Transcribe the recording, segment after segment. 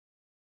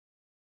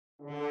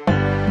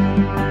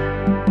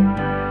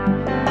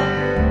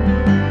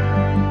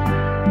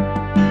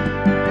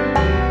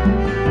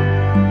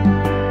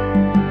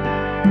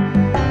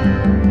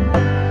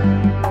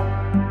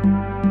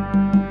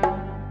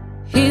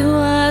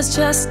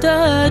Just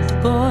a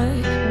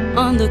boy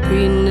on the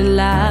green and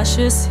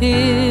luscious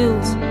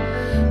hills.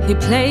 He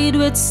played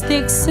with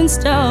sticks and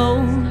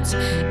stones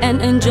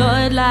and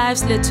enjoyed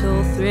life's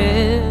little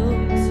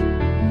thrills.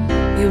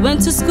 He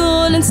went to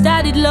school and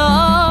studied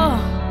law,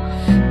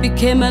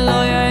 became a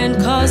lawyer and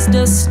caused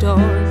a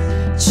storm.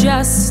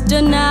 Just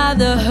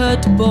another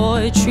hurt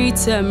boy,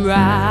 treats him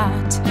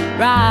right.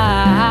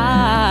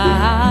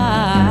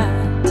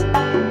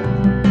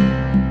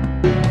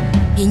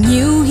 He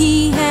knew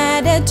he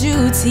had a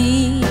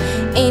duty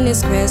in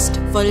his quest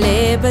for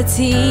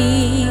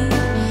liberty.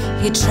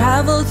 He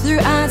traveled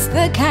throughout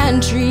the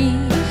country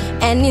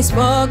and he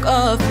spoke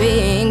of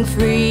being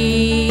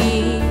free.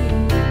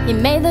 He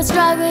made the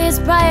struggle his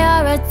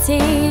priority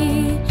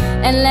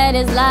and led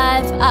his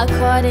life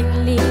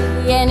accordingly.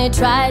 And he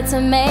tried to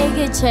make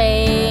a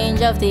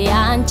change of the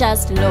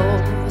unjust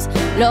laws.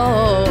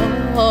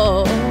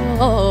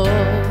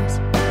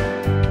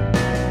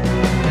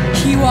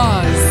 He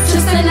was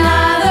just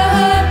another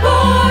hurt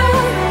boy,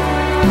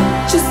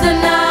 just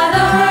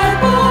another hurt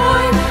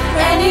boy,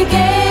 and he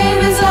gave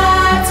his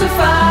life to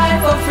fight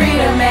for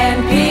freedom and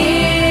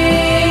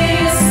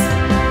peace.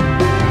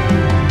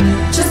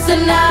 Just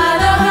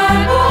another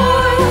hurt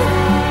boy,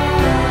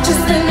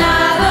 just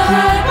another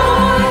hurt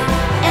boy,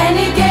 and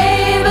he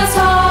gave us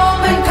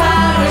hope and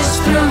courage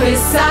through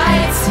his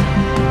sight.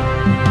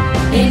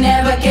 He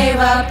never gave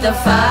up the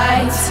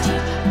fight.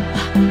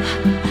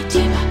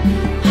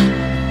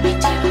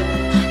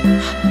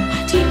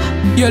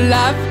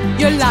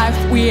 Your life,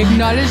 we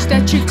acknowledge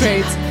that you're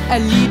great. A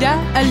leader,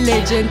 a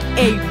legend,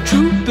 a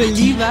true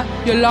believer.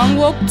 Your long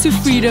walk to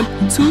freedom,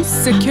 to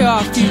secure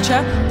our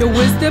future. Your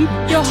wisdom,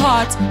 your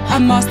heart, a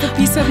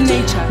masterpiece of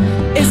nature.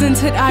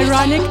 Isn't it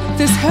ironic?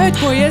 This hurt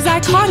boy is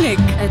iconic.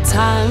 At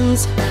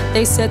times,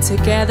 they sat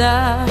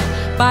together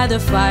by the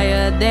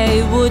fire,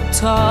 they would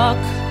talk.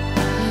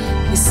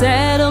 He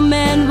said all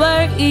men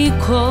were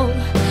equal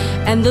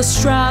and the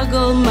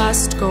struggle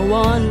must go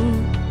on.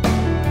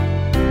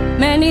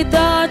 Many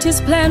thought his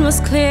plan was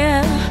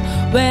clear.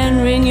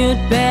 When renewed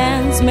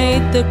bands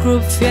made the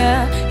group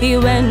fear, he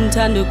went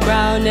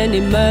underground and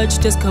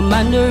emerged as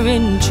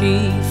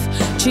commander-in-chief.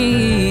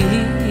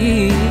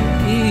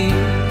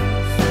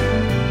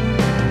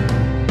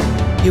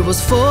 He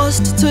was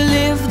forced to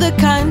leave the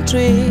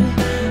country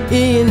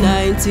in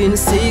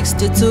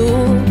 1962.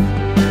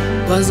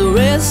 Was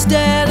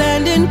arrested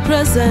and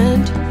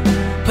imprisoned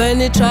when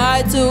he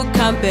tried to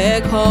come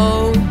back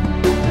home.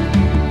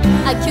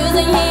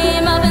 Accusing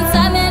him of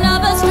insanity